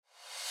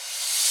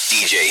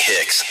DJ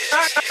Hicks.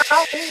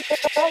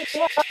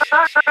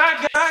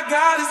 I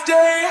gotta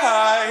stay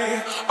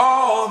high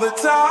all the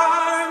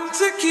time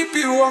to keep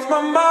you off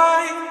my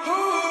mind.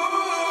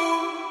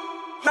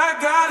 I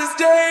gotta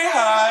stay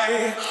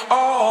high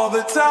all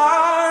the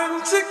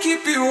time to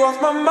keep you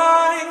off my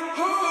mind.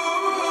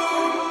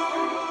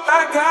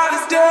 I gotta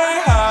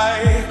stay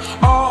high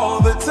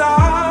all the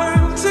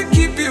time to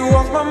keep you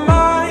off my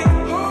mind.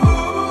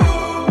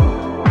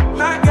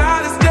 I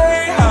gotta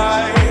stay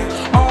high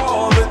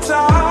all the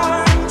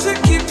time to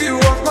keep you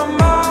off my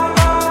mind.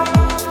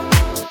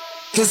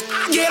 'Cause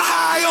I get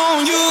high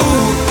on you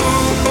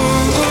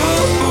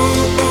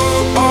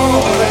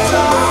all the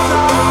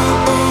time.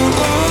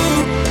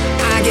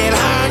 I get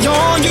high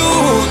on you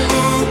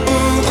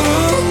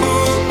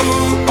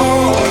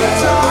all the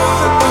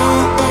time.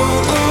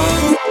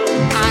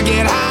 I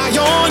get high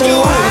on you.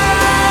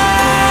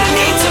 I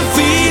need to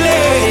feel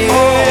it.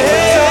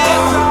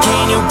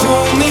 Can you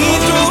pull me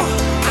through?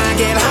 I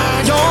get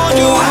high on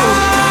you. I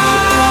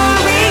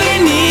really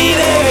need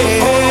it.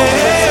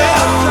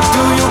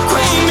 Do you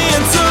crave me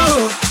too?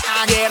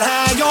 I get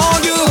high on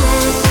you.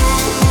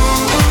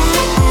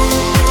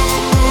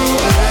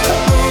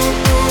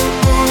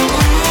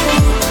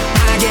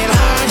 I get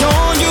high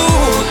on you.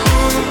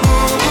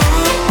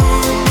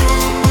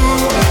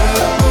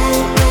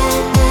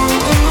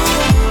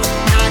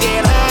 I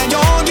get high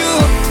on you.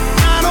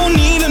 I don't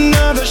need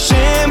another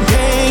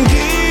champagne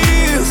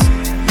kiss.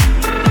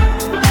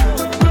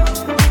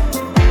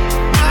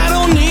 I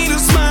don't need a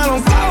smile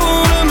on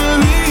phone of my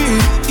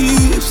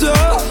lips.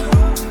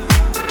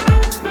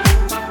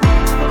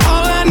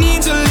 All I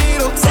need's a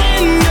little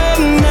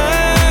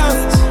tenderness.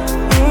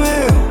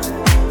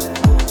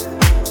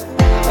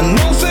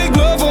 No fake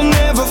love will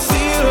never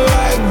feel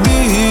like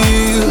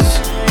this.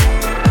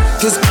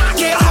 'Cause I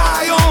get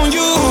high on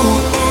you.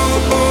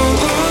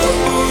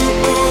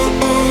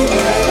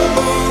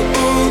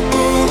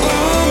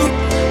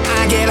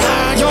 I get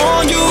high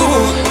on you.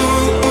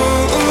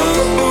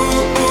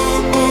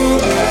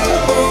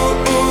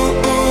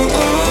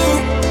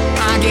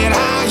 I get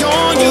high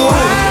on you.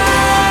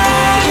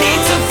 I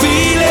need to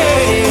feel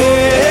it.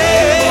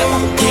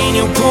 Can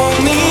you pull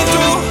me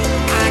through?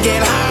 I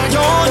get high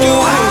on you.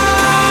 I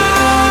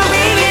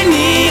really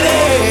need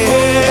it.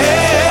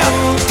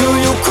 Do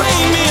you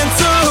crave me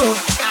too?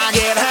 I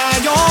get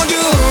high on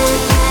you.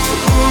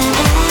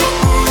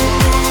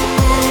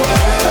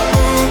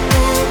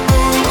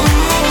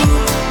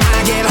 I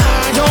get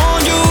high on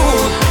you.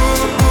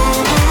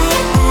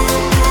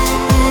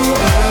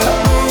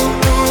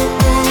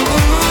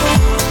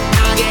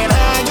 I get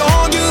high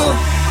on you.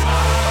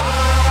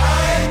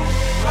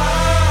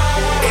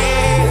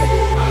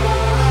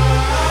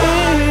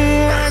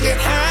 I get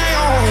high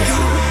on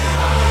you.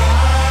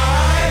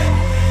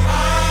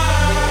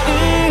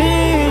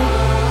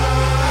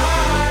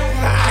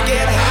 I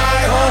get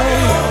high on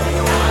you.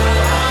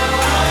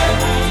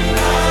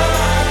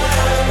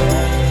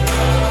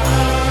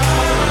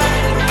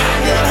 I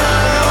get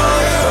high on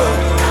you.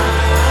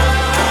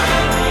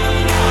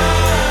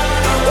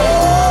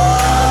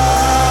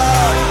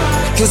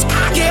 'Cause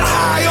I get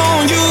high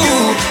on you.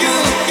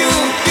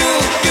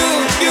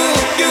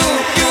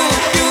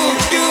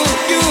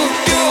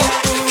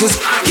 'Cause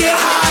I get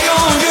high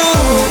on you.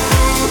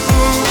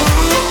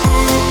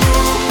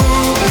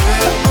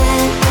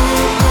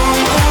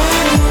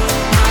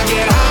 I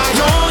get high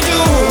on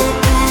you.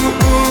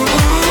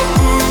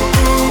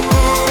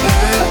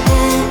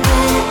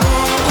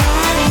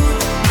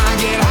 I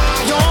get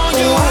high on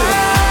you.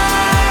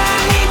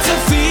 I need to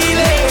feel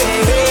it.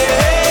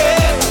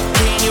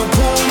 Can you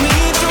pull me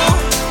through?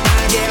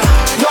 I get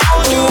high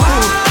on you. I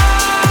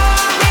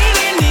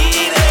really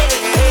need it.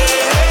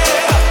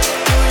 Do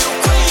you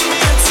crave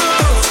me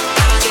too?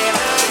 I get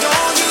high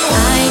on you.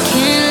 I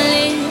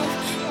can't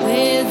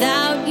live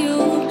without you.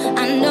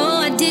 I know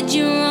I did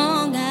you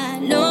wrong. I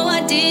know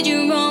I did you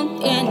wrong,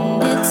 and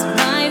it's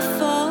my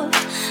fault.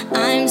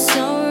 I'm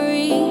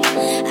sorry.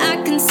 I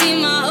can see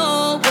my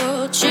whole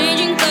world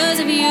changing 'cause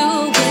of you.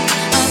 But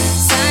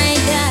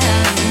upside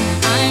down,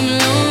 I'm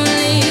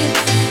lonely.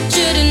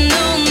 Should've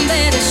known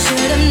better.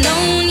 Should've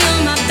known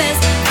you're my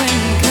best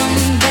friend. Come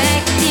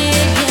back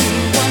here, give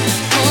me one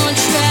more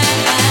try.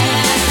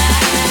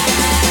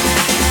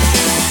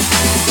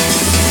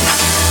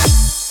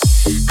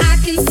 I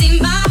can see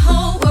my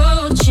whole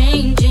world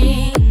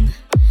changing.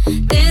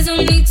 There's no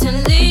need to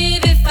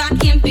live if I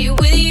can't be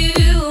with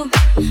you.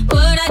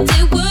 What I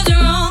did was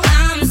wrong,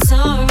 I'm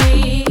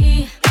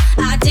sorry.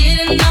 I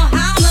didn't know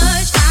how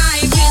much I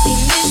really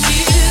missed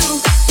you.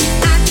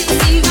 I can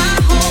see my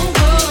whole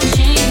world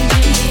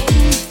changing.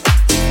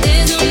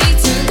 There's no need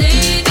to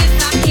live if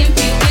I can't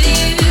be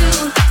with you.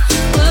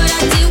 What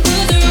I did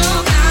was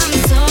wrong, I'm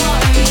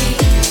sorry.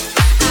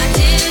 I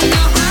didn't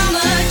know how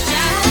much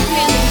I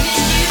really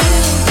missed you.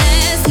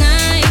 Last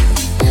night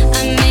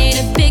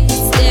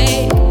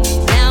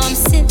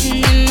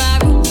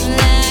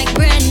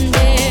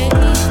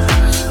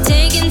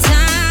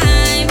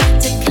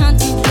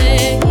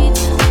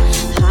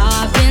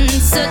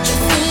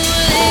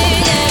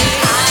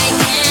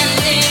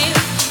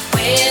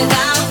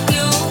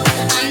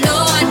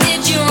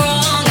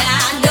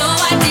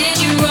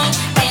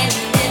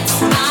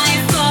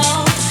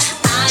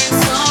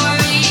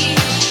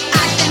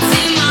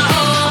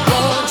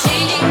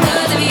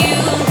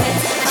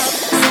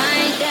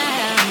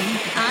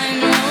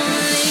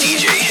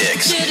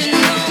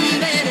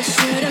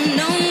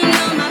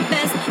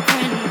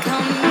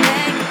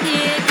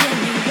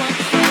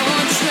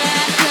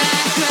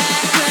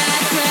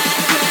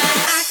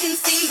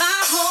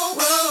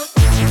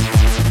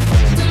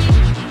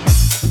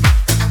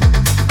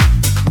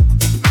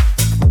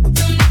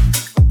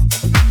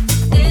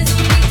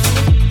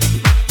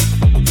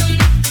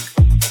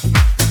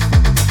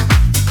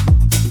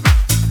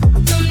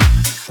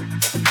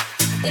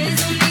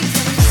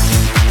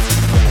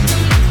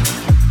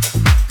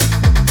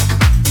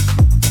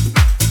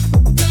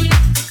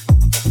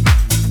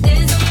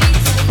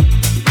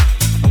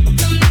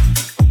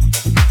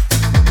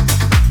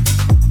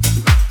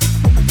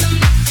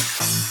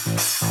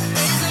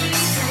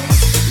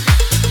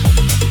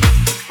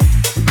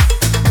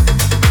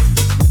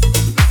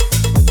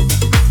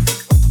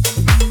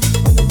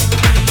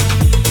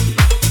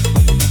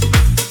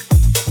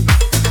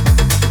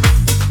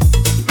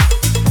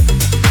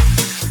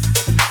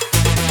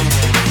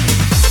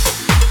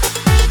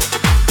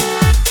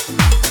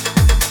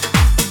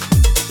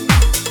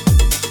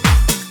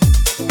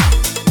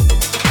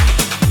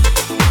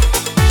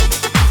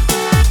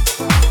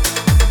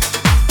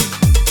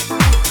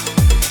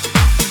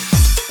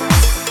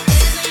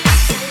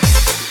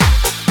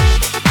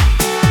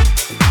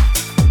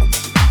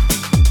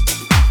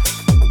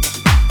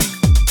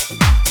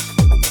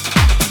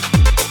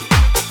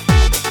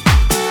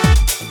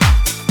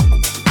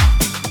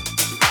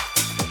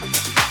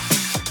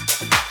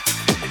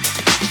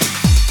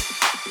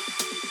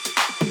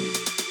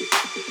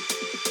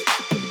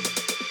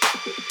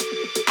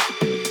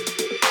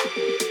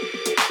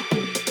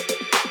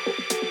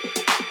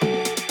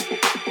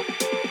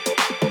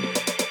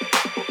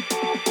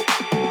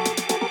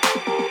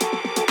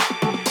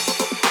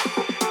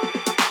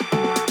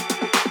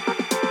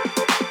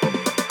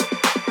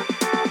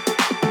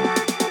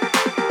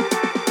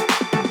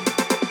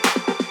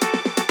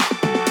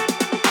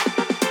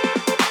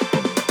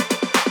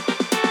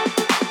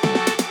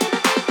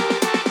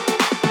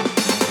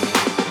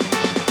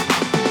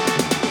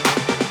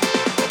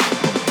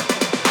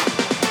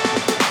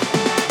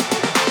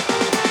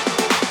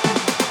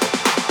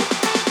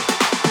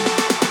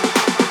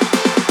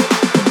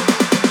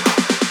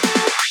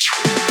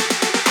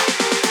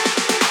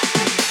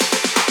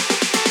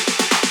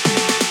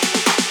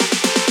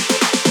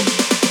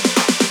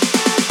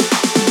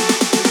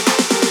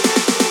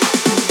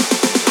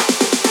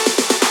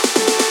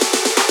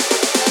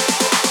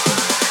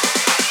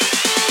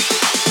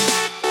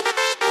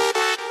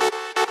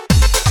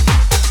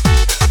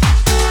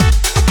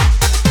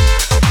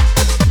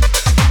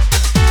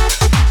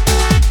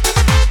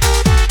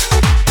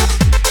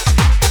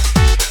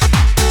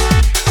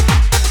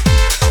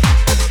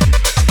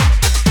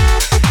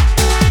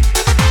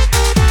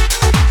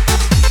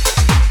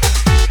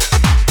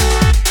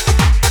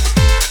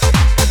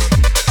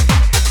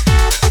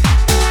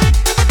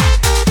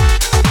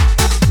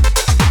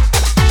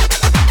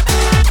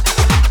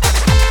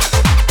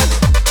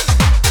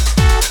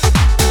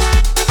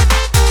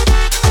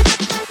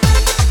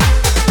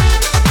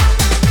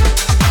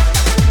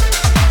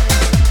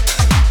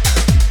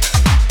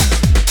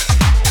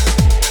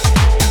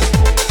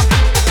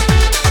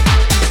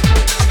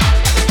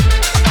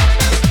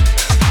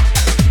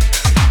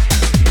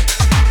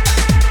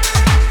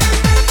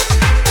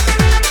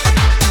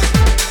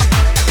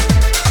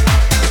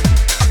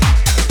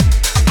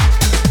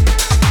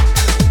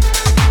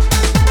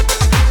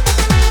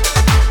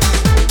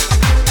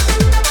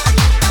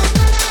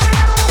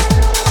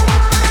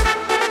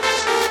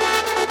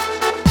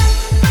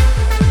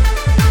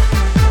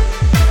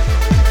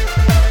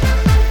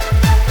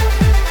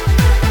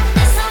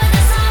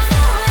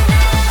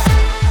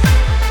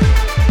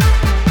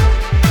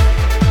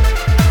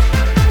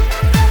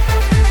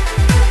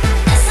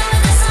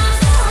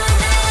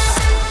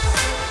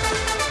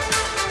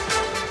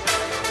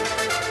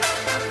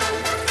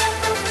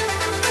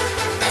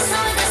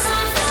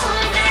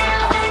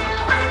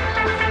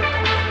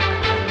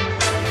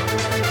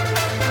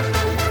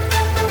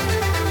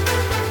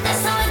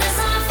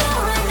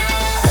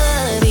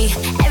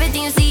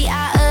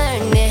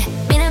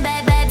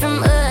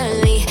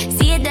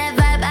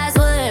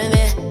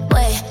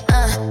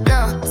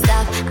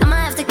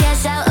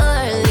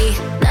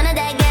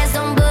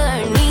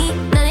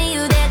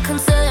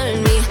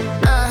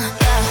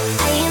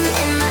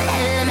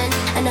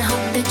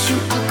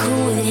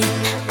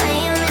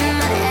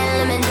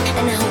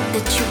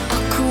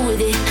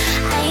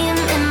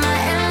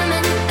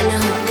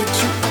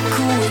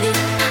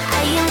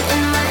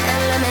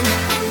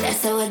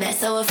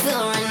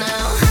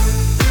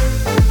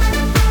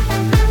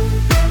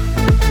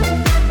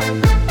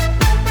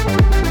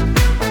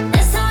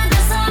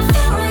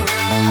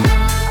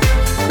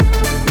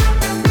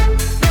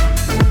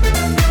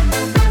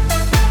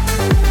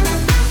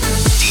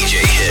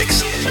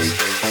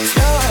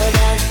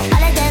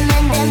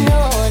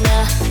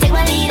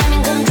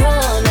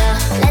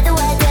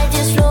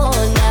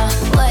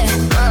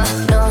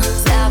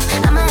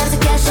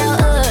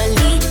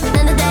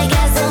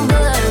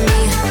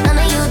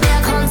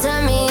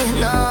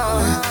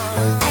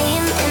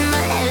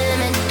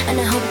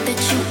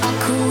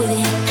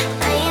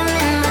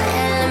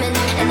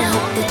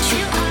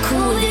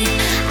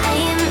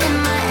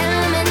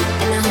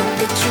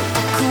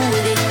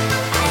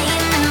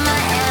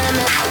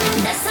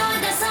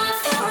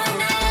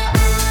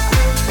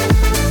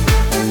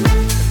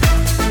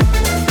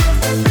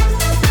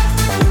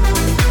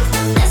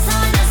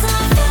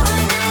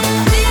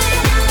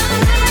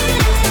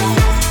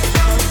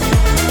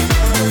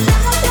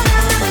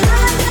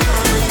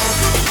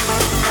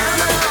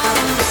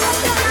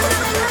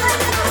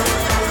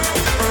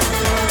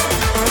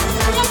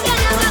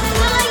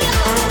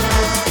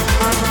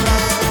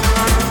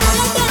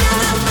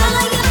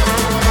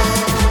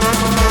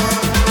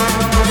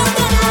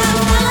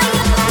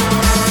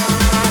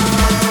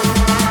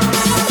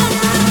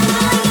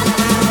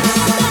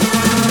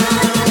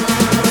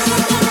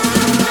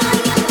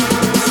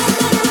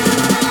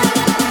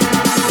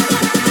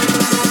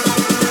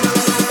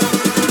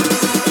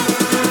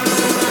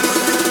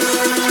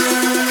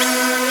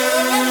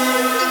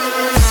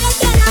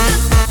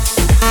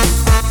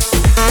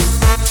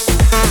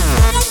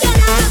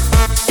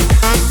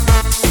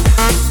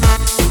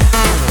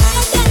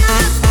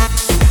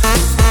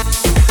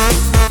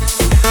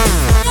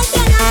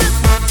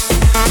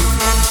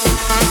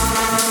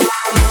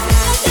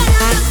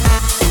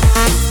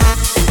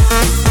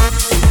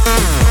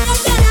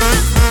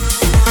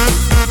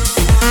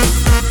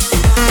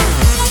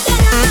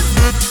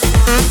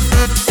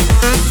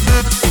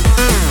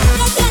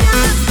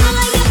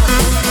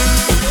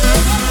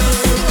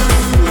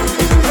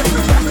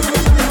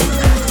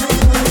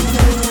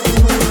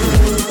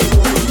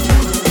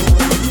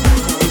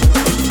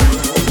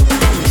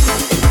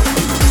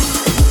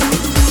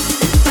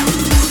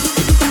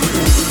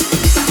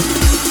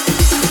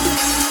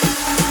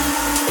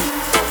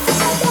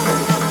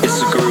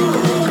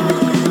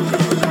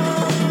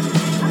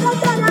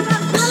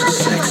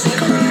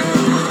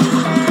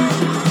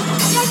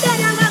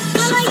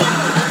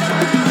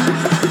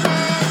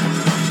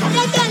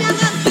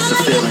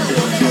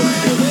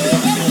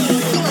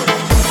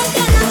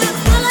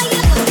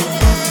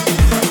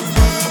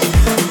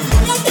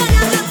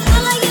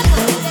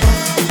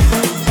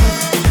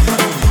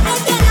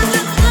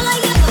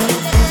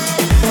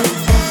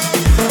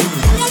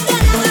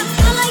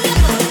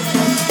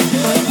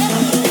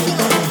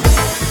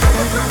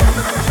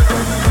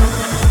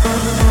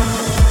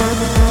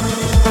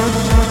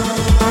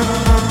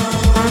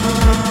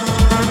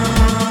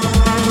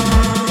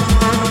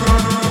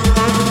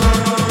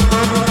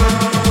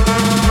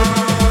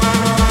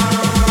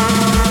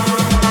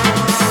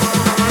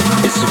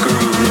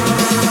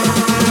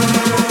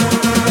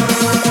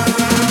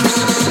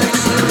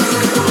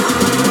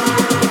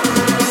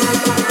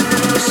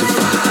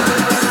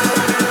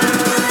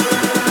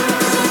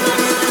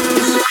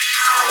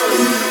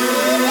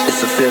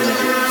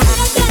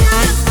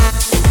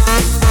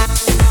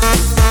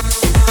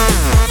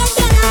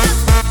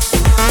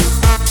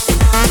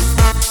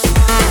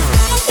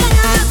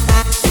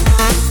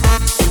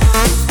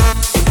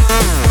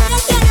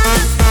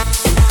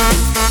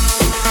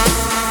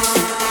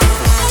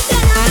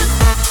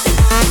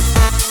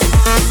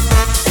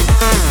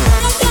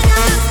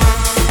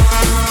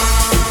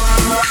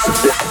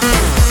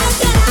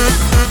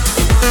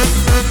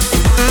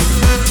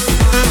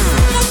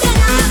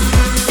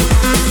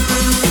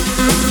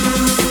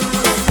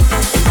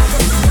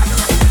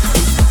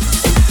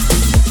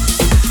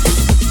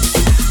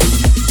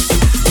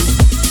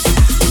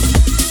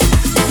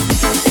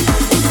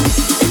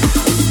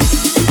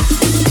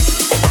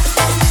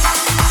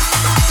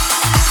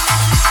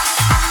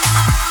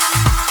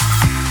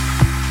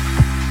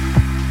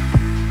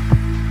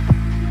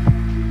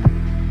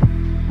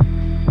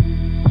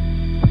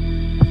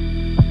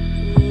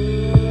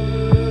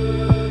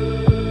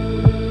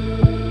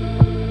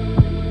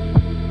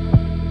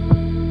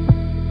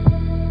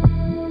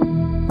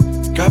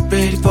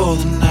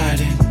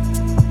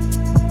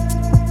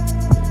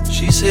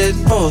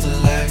for the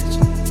lights,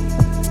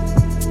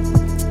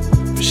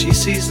 but she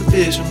sees the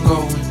vision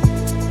going,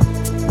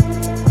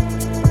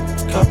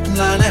 cupping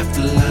line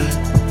after line.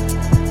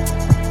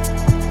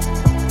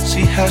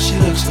 See how she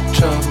looks like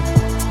trouble,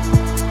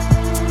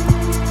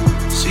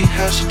 see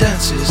how she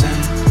dances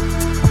and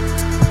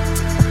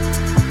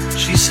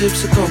she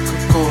sips the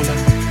Coca-Cola.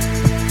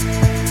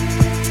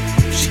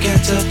 She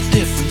can't tell the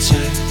difference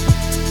yet.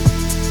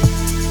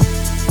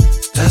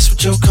 That's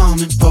what you're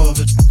coming for,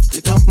 but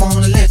they don't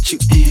wanna let you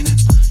in. And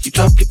you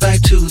drop your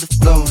back to the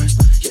floor and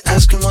you're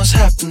asking what's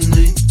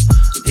happening.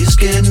 It's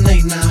getting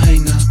late now, hey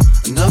now,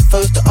 enough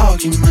of the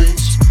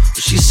arguments.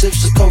 But she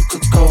sips the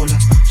Coca-Cola,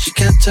 she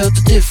can't tell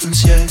the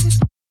difference yet.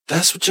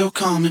 That's what you're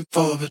coming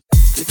for, but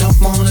they don't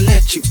wanna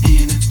let you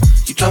in. And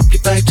you drop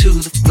your back to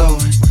the floor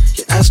and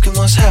you're asking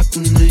what's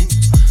happening.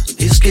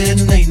 It's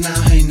getting late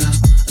now, hey now,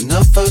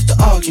 enough of the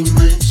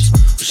arguments.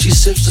 But she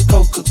sips the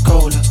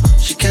Coca-Cola,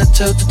 she can't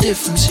tell the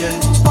difference yet.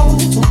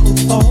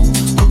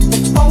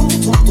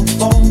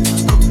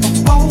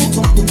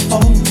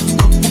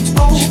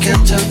 She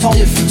can't tell the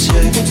difference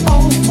yet.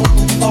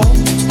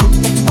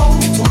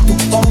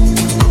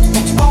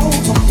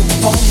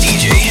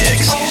 DJ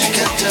Hicks. She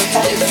can't tell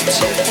the difference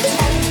yet.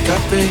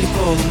 Got ready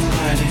for the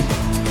night.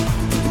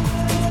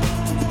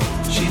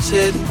 She's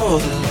heading for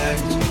the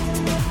lights.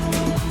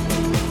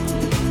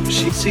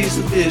 She sees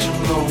the vision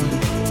going,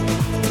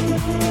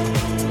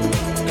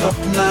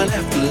 cupping line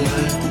after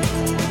line.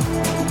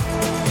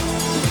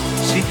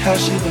 See how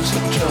she looks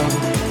like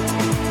trouble,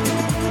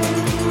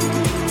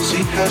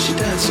 see how she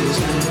dances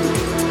and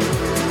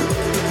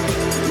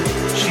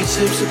she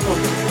sips the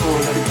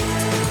Coca-Cola.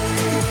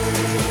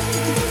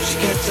 She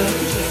can't tell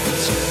the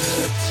difference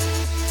yet.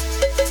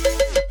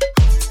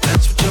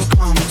 That's what you're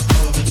coming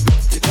for, but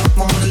they don't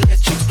wanna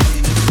let you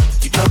in.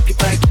 You drop your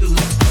back to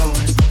the floor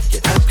and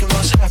you're asking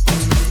what's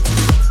happening.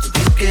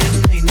 It's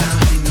getting late now,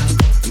 hey now,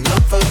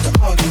 enough of the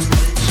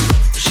arguments.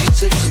 But she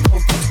sips the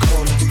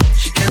Coca-Cola,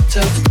 she can't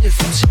tell the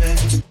difference yet.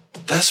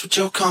 That's what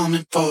you're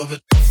coming for,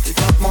 but they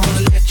don't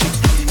wanna let you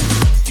in.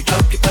 You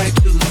drop your back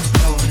to the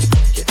floor and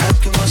you're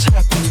asking what's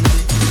happening.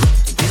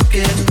 It's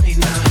getting late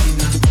now, hey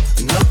now,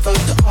 enough of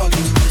the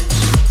arguments.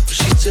 But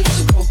she sips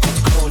the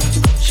Coca-Cola,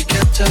 she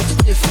can't tell the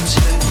difference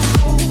yet.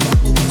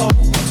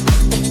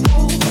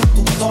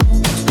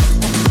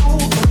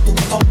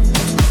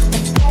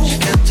 She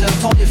can't tell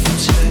the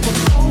difference yet.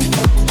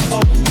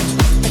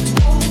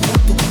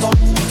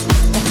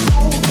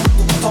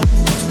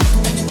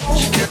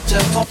 She can't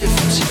tell the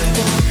difference yet.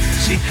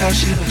 See how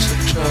she looks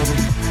like trouble,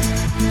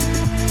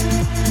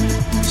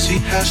 see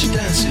how she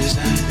dances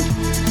and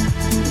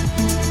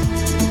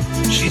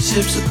she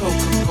sips the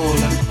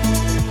Coca-Cola.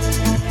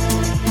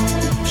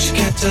 She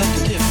can't tell the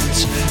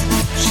difference yet.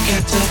 She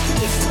can't tell the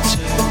difference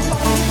yet.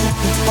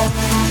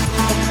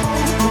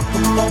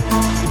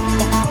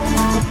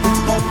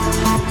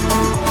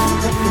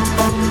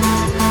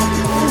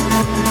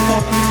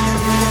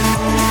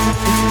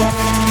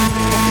 That's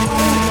what you're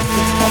coming for.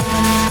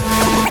 Don't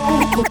wanna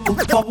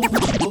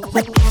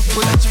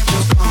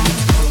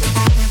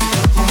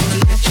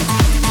let you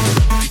in.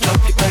 You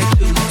drop your back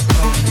to the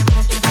floor.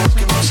 You're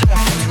asking what's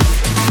happening.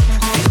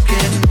 It's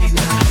getting late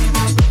now, hey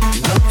now,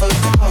 enough of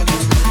the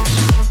arguments.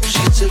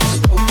 She sips the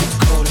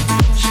Coca-Cola,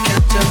 she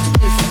can't tell the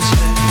difference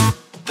yet.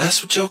 That's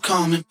what you're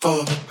coming for,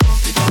 but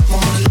they don't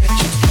wanna let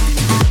you in.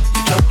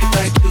 You drop your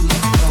back to the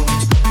floor.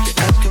 You're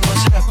asking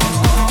what's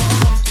happening.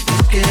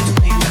 It's getting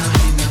late now,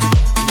 hey now,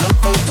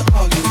 enough of the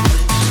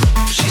arguments.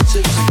 She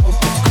sips the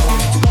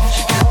Coca-Cola,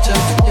 she can't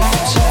tell the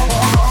difference yet.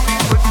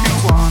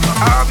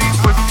 I'll be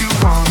what you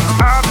wanna.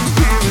 I've been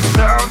here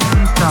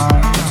 1,000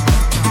 times.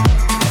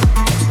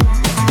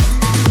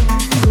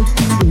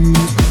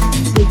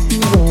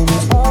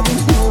 I've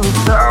been here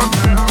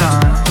 1,000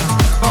 times.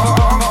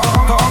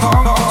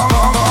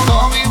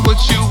 Call me what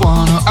you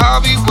wanna.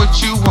 I'll be what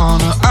you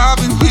wanna. I've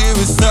been here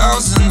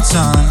 1,000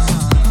 times.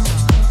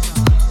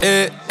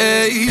 Hey,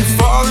 hey,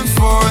 falling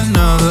for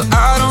another.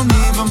 I don't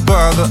even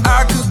bother.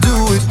 I could do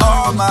it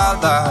all my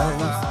life.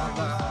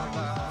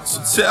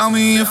 Tell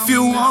me if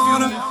you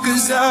wanna,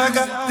 cause I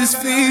got this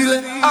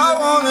feeling. I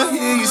wanna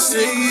hear you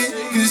say it,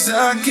 cause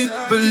I can't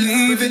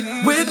believe it.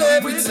 With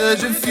every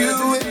touch of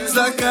you, it's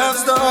like I've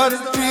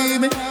started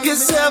dreaming.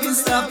 Guess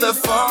heaven's not that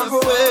far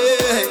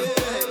away.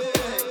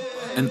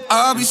 And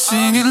I'll be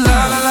singing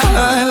la la la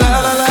la la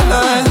la la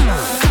la.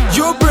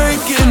 You're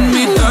breaking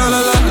me la la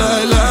la la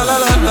la la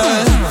la la.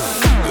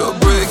 You're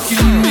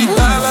breaking me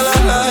la la la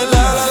la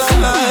la la la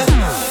la.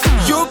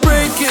 You're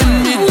breaking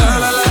me la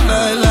la la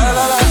la la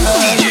la la.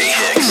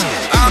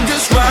 I'm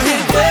just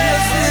rocking,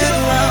 dancing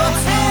around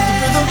to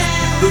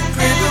the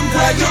rhythm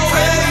that you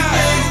break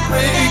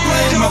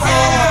my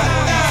heart.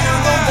 You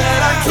know that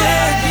I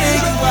can't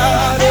get you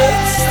out of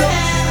this stuff.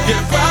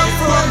 Get right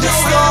from the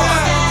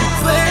start, you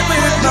play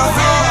with my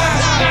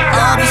heart.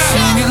 I'll be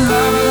singing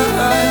la la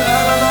la la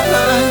la la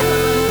la.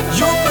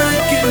 You're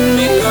breaking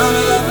me la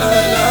la la la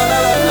la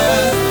la la.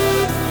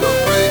 You're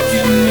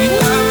breaking me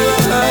la la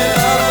la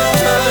la la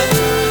la.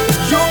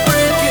 You're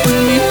breaking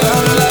me la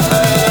la la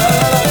la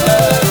la la.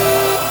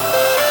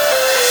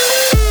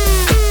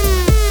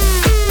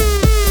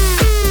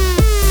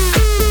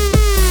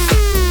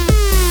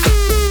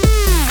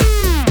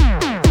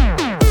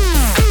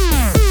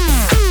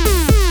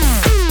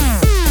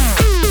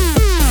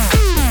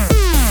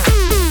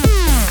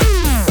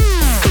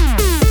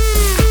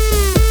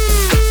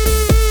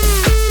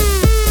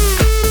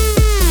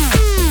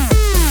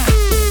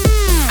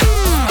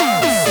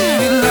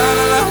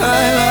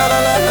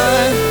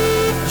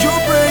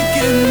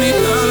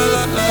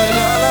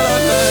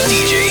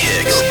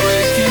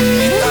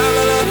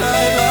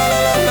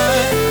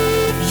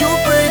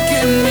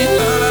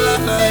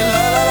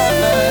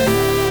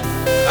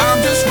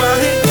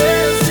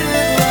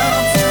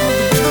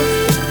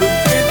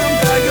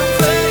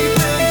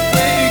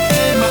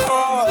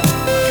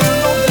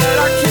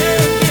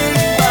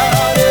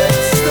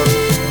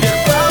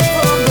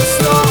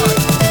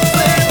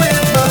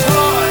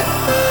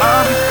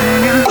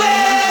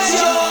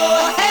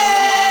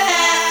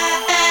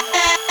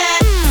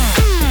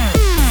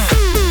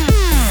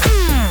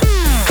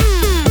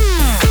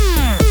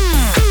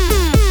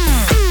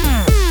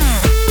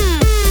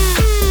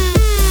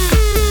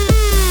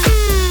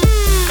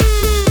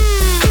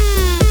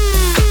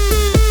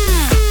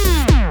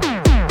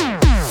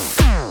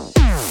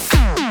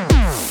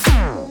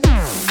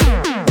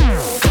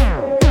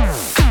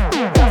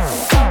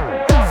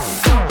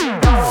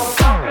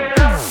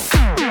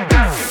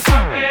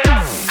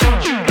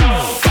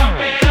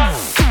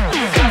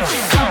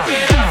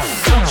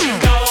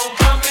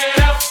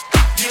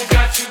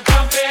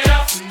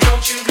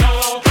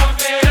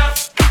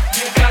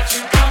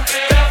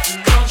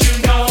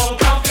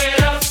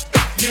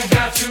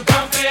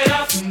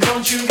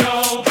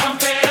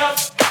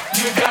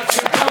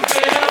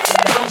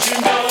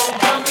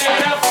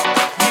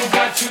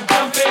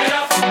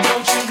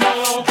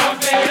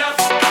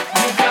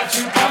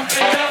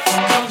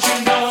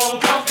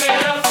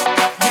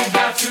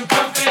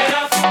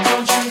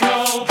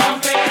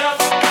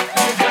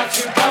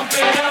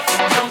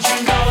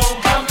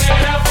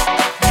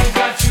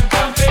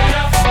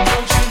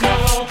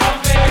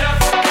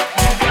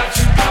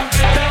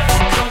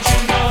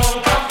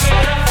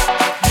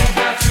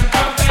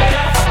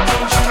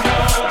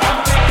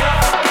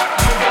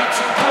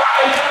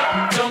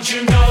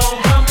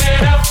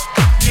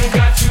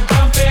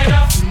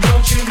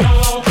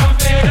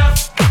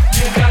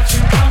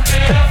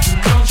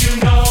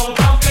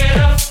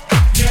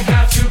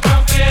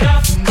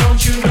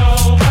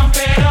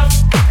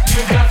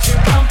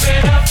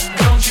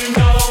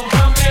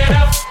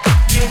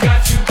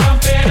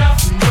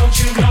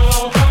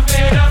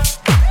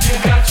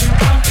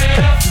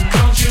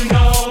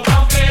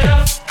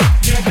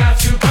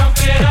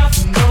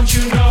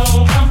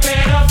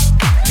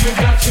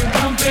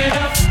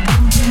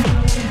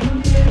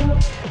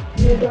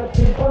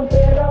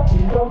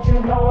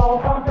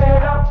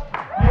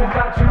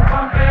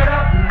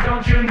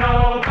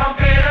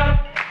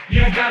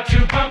 You got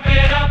to pump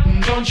it up,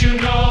 don't you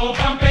know?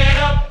 Pump it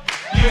up.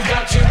 You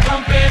got to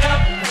pump it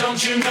up,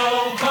 don't you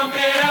know? Pump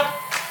it up.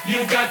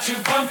 You got to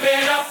pump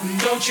it up,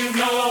 don't you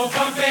know?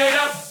 Pump it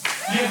up.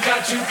 You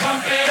got to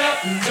pump it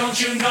up,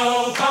 don't you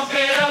know? Pump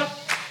it up.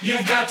 You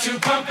got to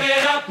pump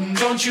it up,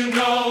 don't you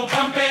know?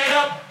 Pump it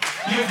up.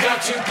 You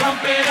got to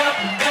pump it up,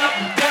 up,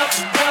 up,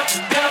 up,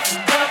 up,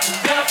 up,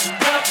 up,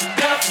 up,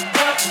 up,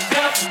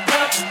 up,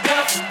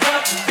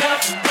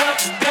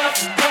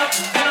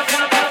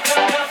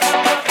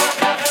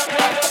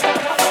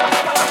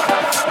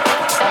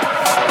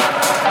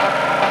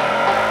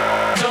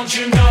 don't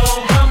you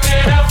know? Pump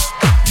it up.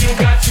 You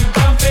got to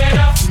pump it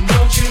up,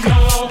 don't you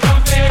know?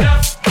 Pump it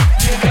up.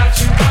 You got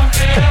to pump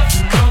it up,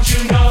 don't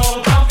you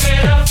know? Pump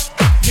it up.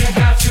 You got to pump it up, don't you know? Pump it up. You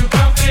got to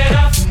pump it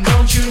up,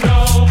 don't you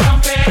know?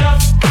 Pump it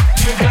up.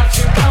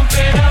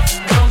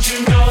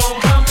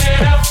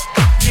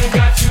 You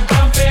got to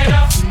pump it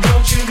up,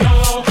 don't you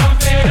know? Pump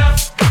it up.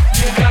 You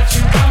got to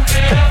pump it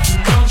up,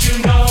 don't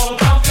you know?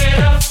 Pump it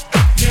up.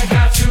 You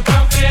got to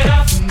pump it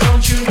up,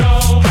 don't you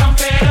know?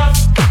 Pump it up.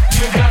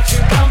 You got to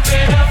pump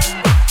it up.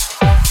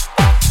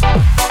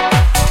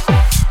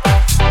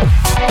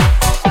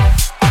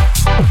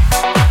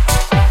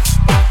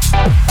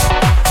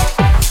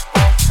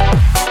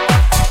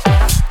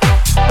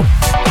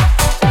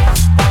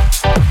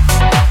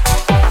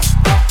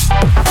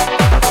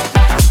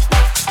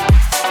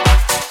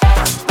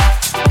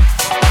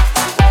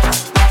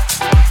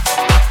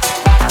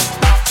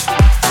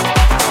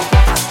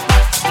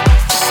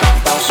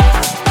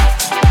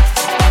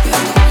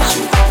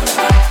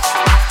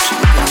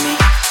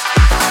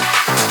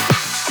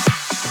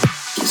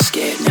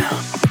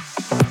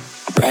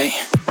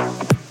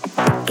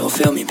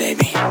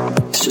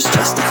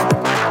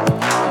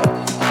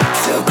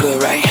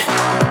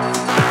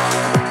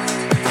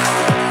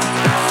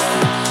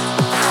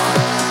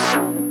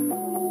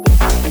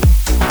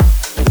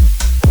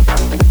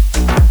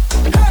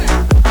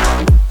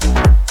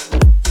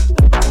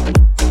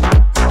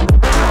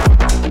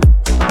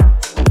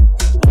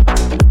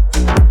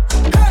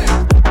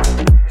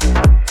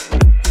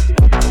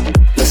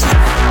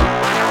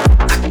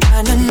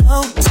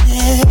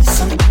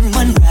 Something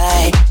went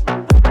right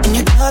in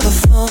your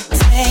colorful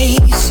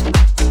face.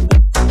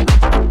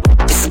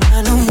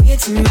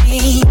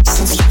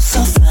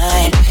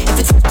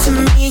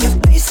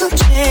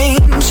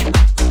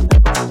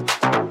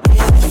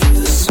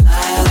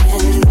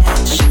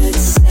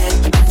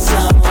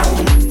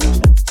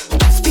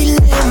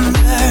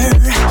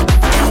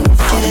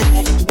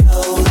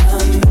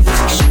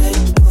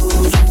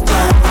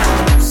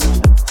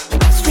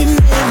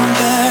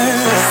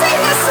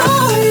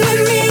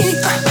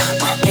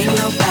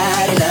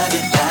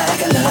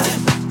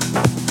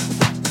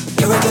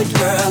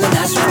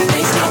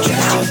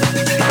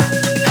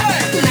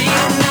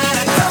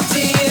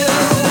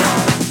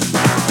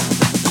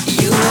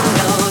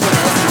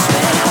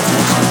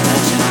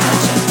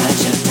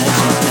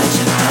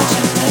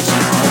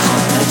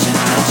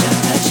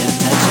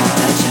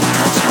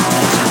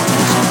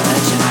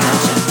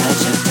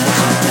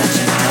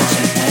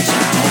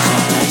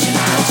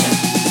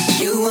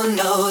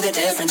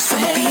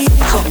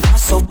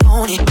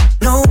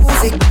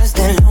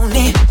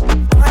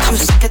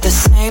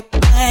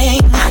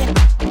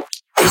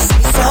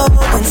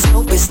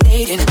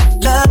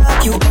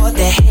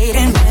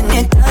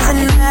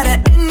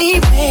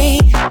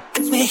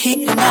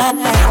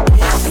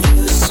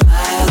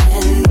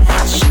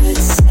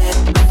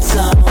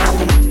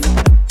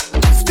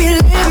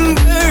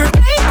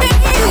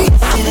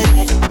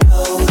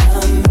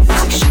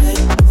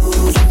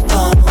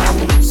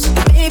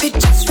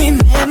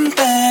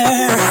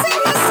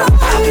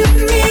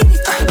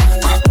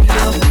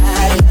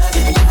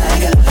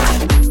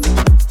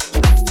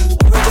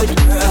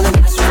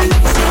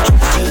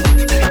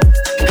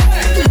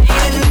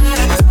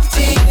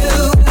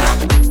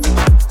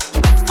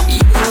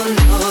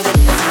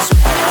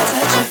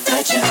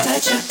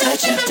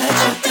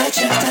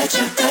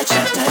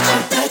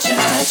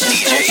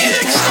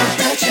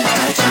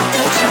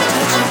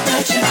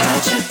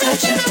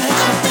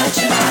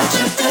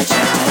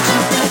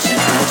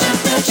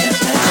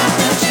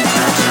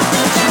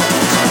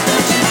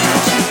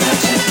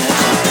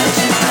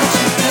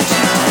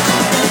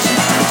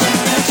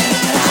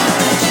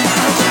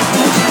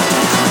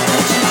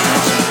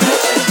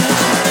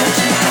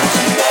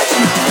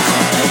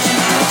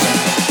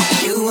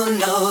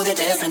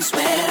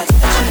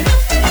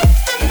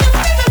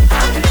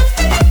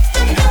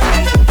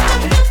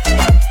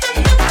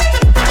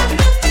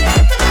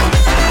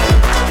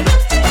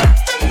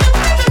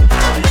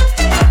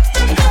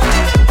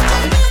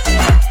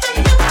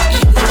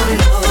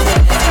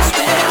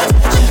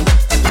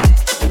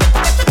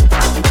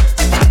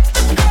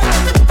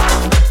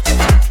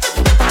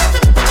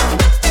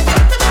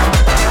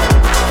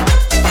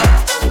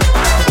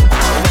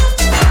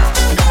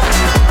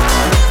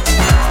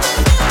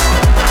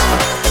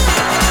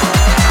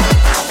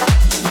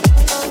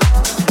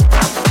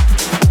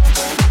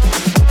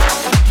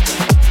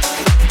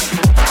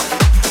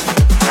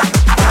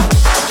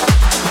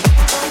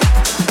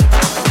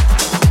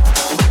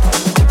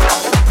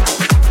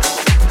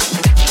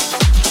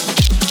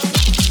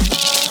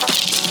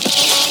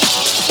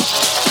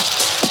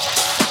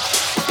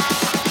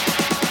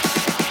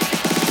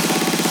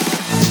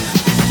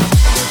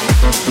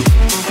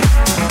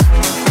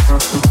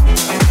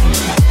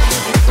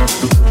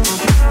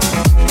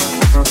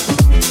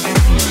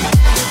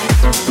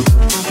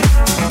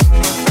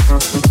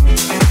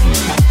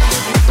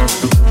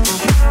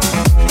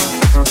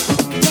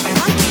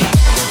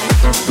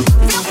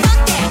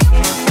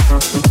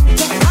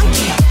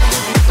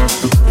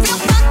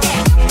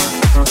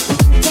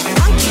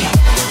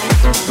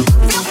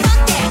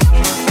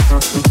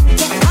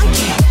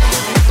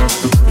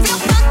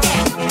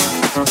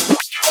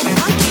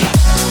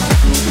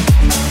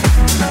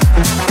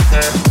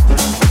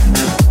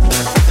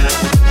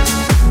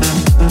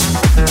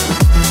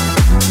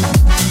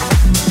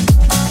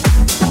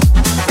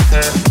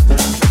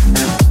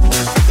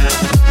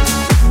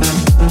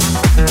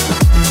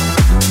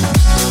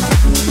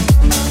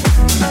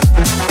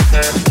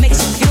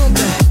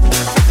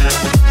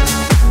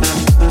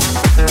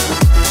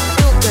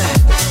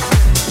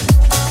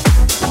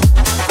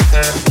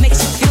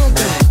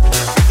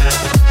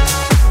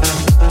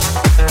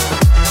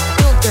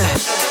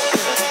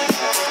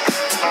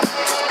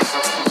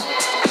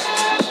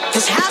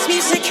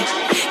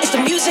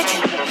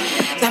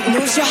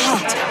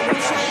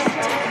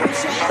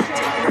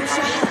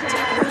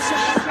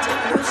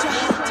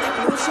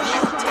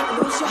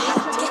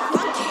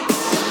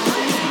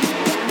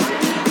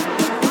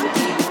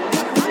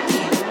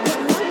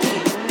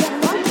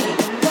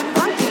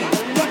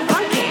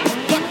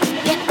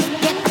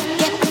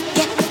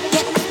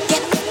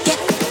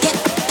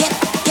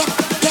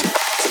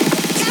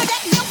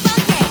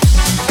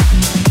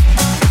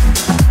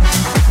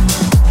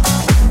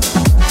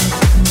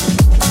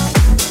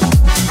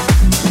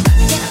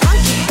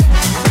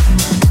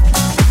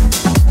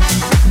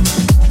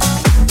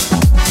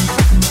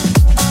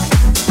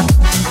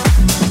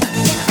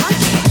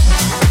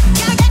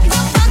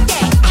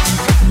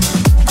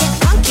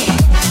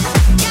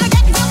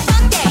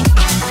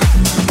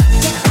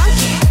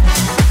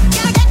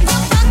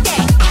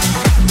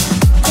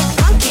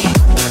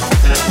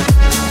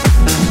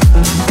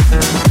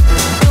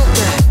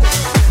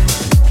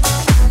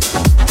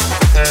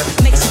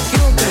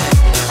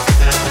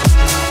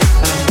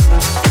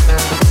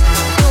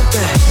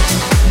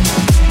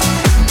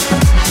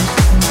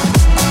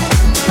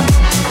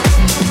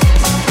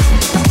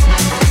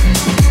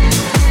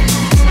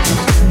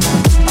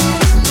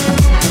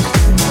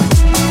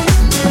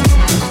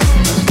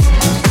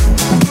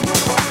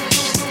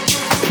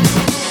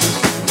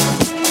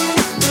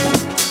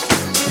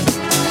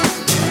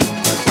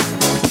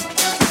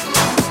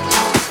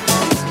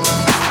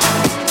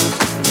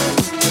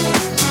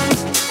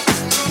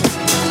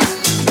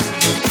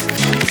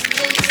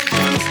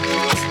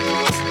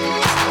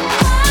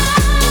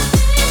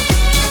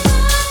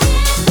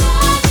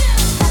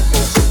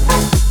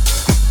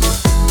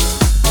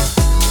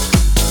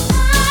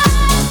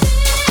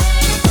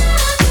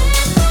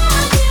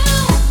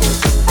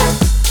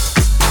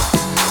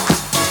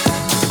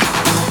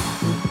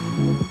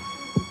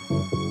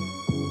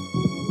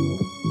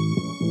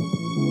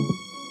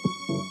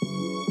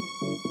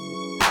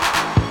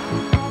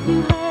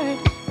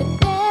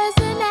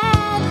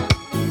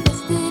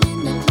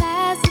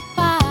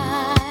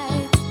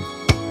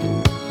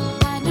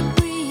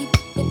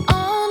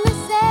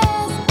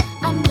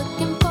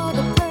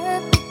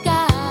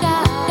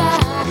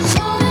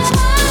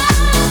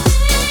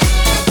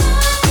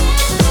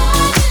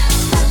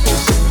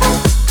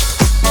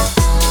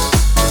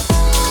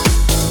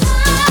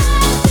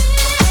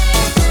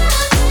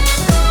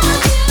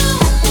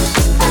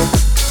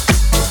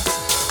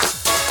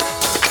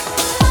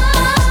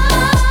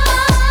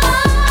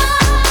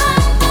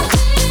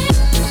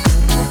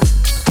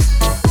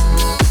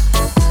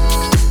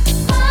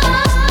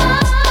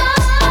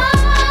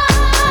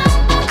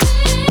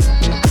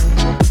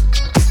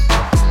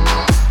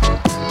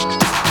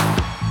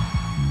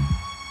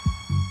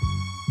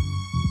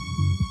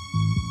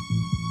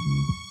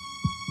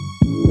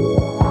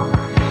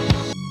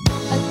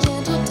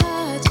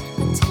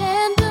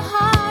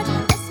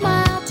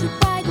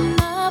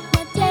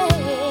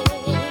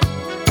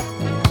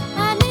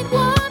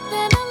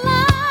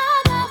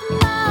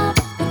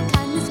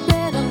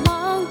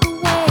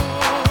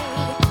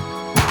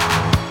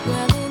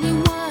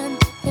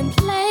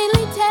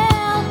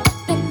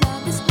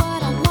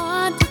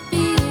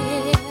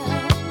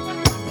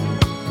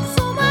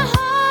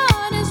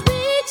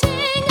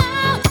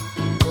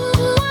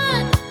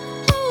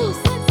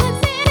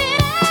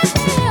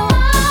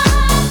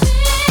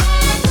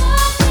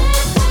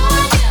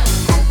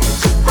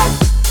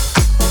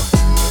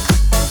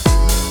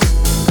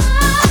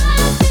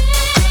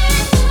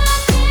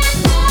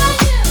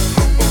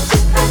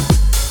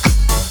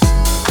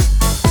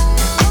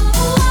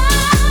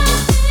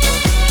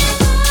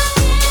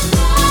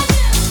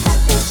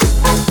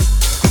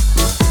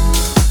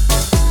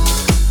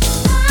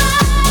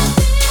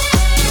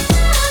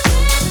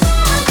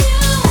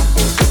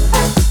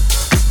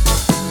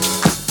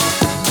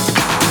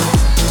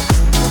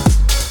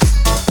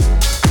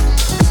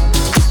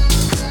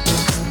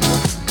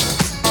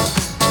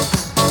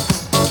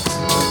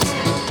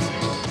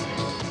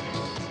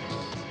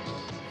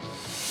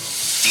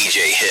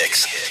 DJ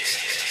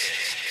Hicks.